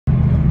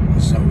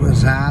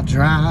As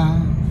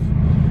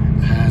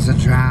I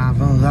drive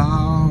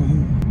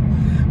along,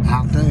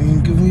 I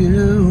think of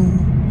you,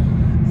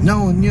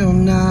 knowing you're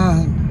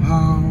not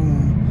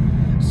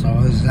home. So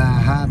as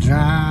I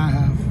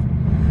drive,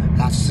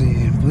 I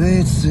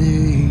simply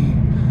see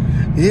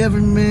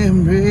every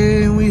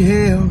memory we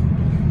have,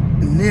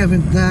 and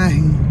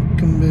everything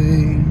can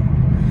be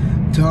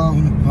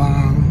torn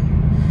apart.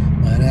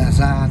 But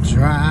as I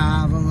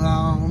drive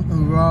along the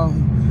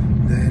road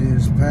that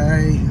is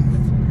paved,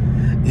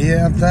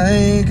 yeah, I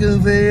think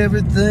of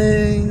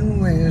everything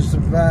with the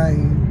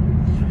pain.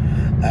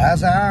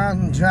 As I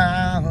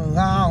drive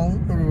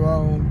along the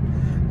road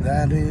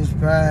that is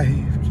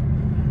paved,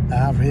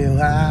 I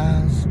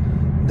realize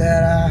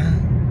that I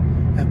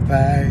have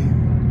paid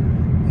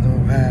the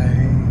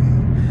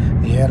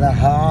pain. Yeah, the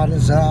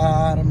hardest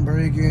heart I'm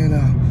breaking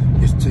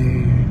up is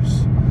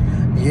tears.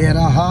 Yeah,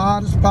 the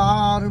hardest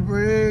part of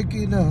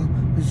breaking up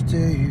is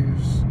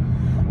tears.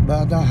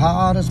 But the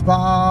hardest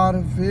part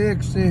of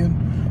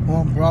fixing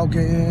what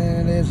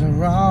broken isn't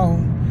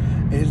wrong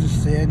is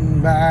just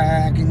sitting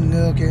back and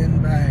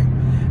looking back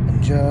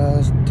and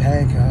just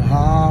take her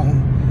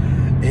home.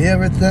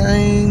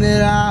 Everything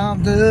that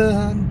I've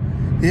done,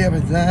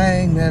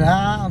 everything that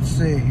I've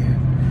said,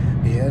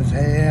 is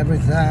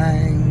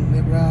everything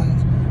that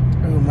runs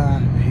through my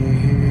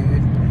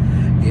head.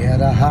 Yeah,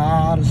 the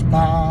hardest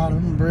part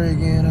of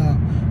breaking up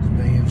is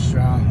being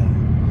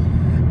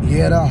strong.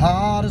 Yeah, the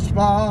hardest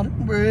part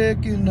of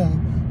breaking up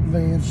is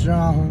being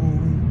strong.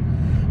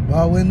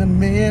 But when the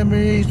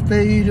memories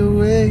fade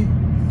away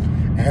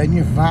and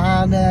you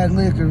find that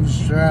liquor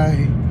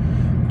stray,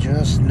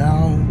 just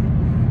know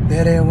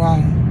that it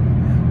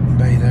won't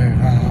be there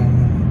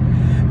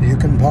long. You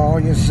can pour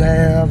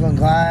yourself a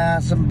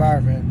glass of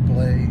bourbon,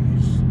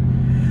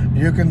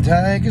 please. You can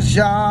take a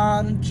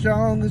shot of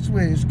strongest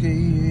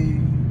whiskey.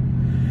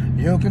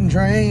 You can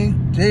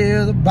drink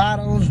till the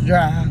bottle's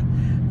dry,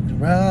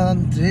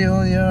 run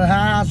till your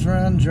eyes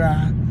run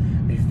dry.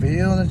 You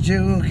feel that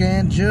you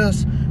can't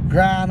just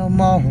cry no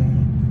more.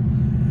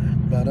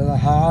 But the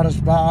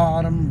hardest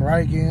part of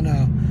breaking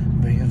up,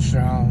 being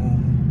strong.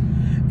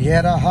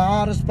 Yeah, the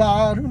hardest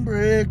part of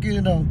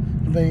breaking up,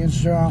 being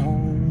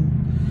strong.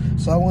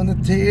 So when the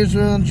tears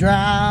run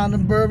dry and the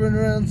bourbon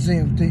runs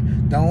empty,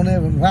 don't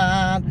ever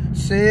find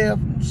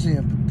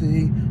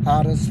self-sympathy.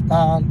 Hardest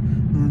part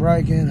of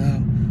breaking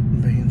up,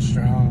 being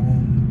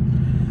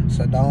strong.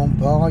 So don't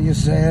pour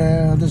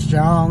yourself the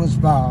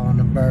strongest part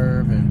of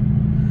bourbon.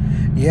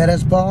 Yeah,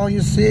 just pour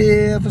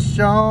yourself a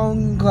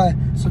strong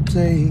glass of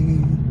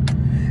tea.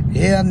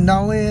 Yeah,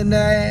 knowing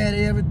that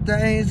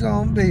everything's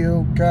gonna be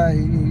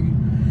okay.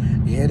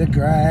 Yeah, the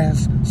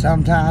grass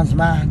sometimes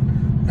might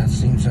not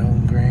seem so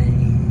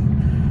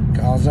green,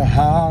 'cause the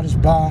hardest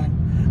part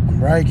of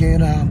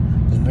breaking up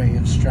is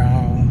being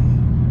strong.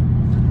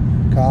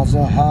 'Cause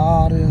the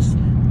hardest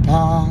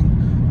part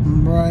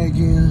of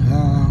breaking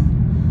up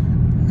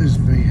is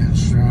being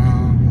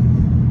strong.